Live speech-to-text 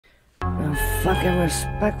Fucking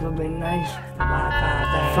respect would be nice.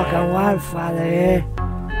 Wildfather. Fucking wildfather,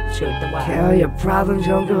 yeah. Shoot the wild. Kill your problems,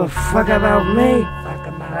 you don't give a fuck about me. Fuck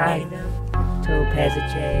about me. 2 pairs of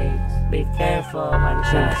chicks. Be careful when the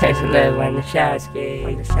shots get. When the shots get.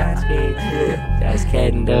 When the shots get. Just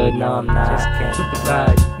kidding, dude. No, I'm not. Just kidding.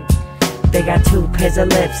 Right. They got 2 pairs of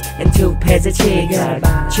lips and 2 pairs of cheeks.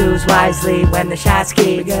 Choose wisely when the shots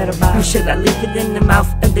keep. Or should I leave it in the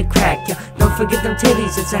mouth of the crack? Yo, don't forget them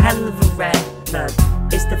titties, it's a hell of a rat. Look,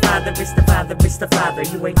 it's the father, it's the father, it's the father.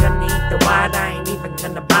 You ain't gonna eat the wide, I ain't even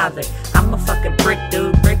gonna bother. I'm a fucking brick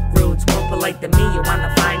dude, brick roots, more polite than me. You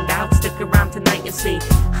wanna find out? Stick around tonight and see.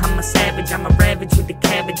 I'm a savage, I'm a ravage with the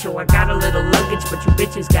cabbage. Yo, I got a little luggage, but you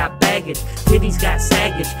bitches got baggage. Titties got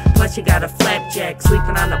saggage, plus you got a flapjack.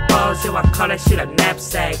 Sleeping on the balls, yo, I call that shit a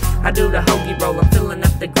knapsack. I do the hoagie roll, I'm filling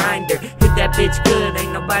up the grinder. Hit that bitch good,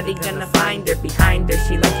 ain't nobody gonna find her. Behind her,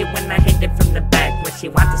 she like it when I hit it from the back. When she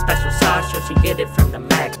want the special sauce, yo, she get it from the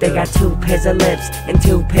Mac. They got 2 pairs of lips and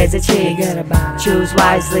 2 pairs of cheeks. Choose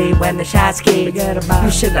wisely when the shots keep.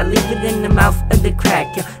 Or should I leave it in the mouth of the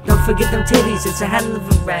crack? Yo, don't forget them titties, it's a hell of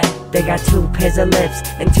a rat. They got 2 pairs of lips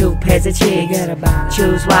and 2 pairs of cheeks.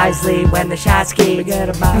 Choose wisely when the shots keep.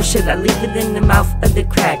 Or should I leave it in the mouth of the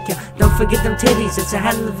crack? Yo, don't forget them titties, it's a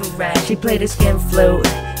hell of a rat. She played a skin flute.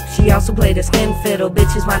 She also played a skin fiddle.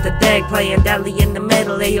 Bitches want the deck, playing Deli in the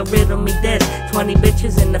middle. They'll riddle me this. 20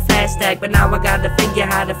 bitches in the fast stack, but now I gotta figure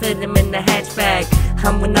how to fit them in the hatchback.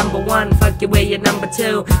 I'm with number 1, fuck you where you're number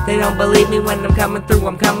 2. They don't believe me when I'm coming through.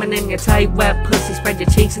 I'm coming in your tight, wet pussy. Spread your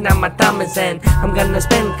cheeks and now my thumb is in. I'm gonna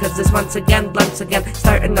spin, cause this once again, blunts again.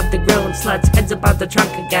 Starting up the grill and sluts, heads about the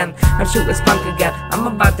trunk again. I'm shooting spunk again, I'm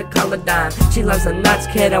about to call her dime. She loves the nuts,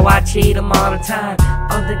 kid, I watch eat them all the time.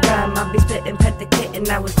 All the time, I'll be spitting, pet the kitten.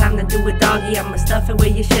 Now it's time to do it, doggy, I'ma stuff it where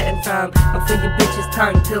you shitting from. I'll fill your bitch's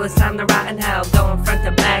tongue till it's time to rot in hell. Going front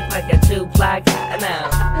to back like a 2-ply cotton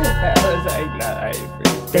out.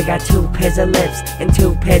 They got 2 pairs of lips and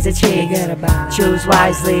 2 pairs of cheeks. Choose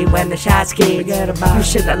wisely when the shots keep. Or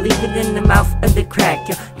should I leave it in the mouth of the crack?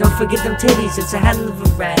 Yo, don't forget them titties, it's a hell of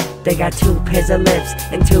a rat. They got 2 pairs of lips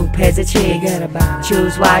and 2 pairs of cheeks.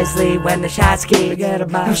 Choose wisely when the shots keep.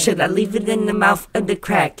 Or should I leave it in the mouth of the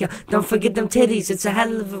crack? Yo, don't forget them titties, it's a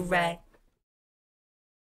hell of a rat.